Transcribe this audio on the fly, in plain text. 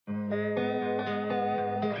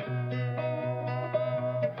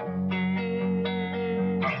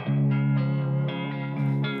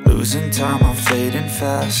Losing time, I'm fading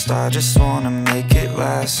fast. I just wanna make it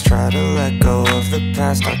last. Try to let go of the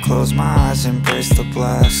past. I close my eyes, embrace the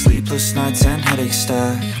blast. Sleepless nights and headaches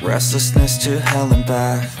stack. Restlessness to hell and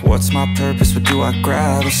back. What's my purpose, what do I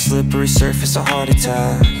grab? A slippery surface, a heart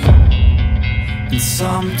attack. And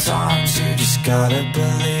sometimes you just gotta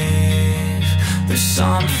believe there's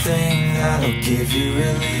something that'll give you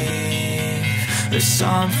relief. There's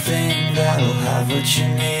something that'll have what you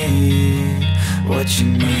need, what you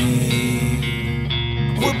need.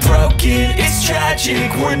 We're broken, it's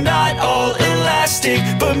tragic, we're not all elastic,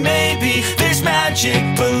 but maybe there's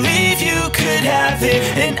magic. Believe you could have it.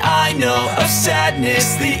 And I know of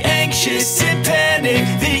sadness, the anxious and panic,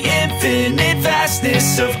 the infinite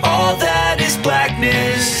vastness of all that is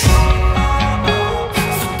blackness.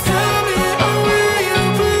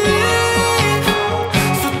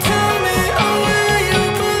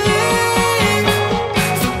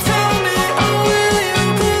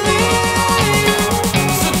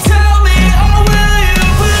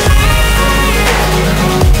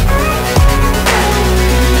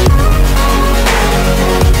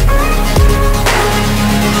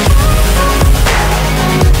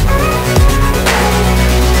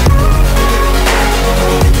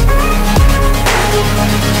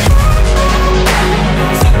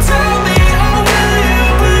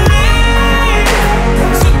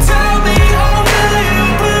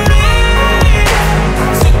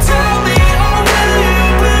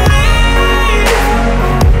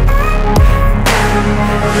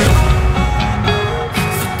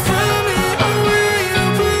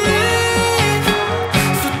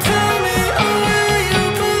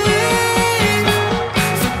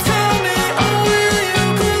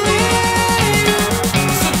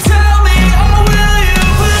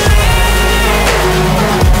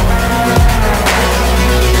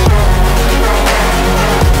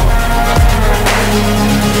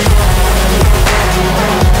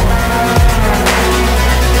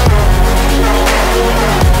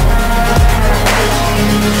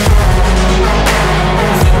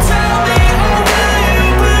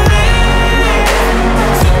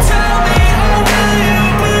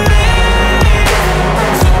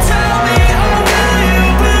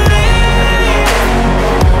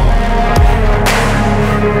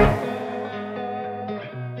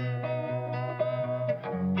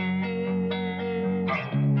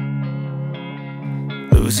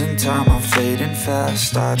 Losing time, I'm fading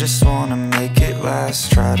fast. I just wanna make it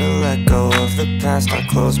last. Try to let go of the past. I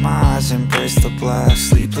close my eyes, embrace the blast.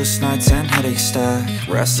 Sleepless nights and headaches stack.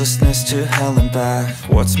 Restlessness to hell and back.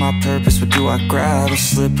 What's my purpose, what do I grab? A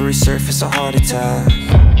slippery surface, a heart attack.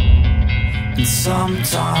 And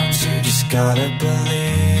sometimes you just gotta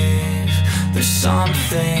believe there's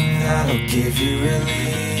something that'll give you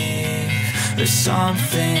relief. There's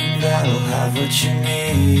something that'll have what you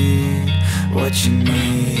need, what you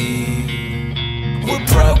need. We're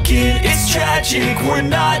broken, it's tragic, we're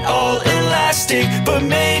not all elastic, but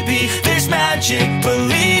maybe there's magic.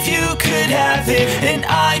 Believe you could have it. And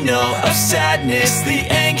I know of sadness, the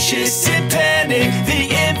anxious and panic,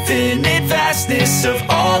 the infinite vastness of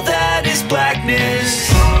all that is blackness.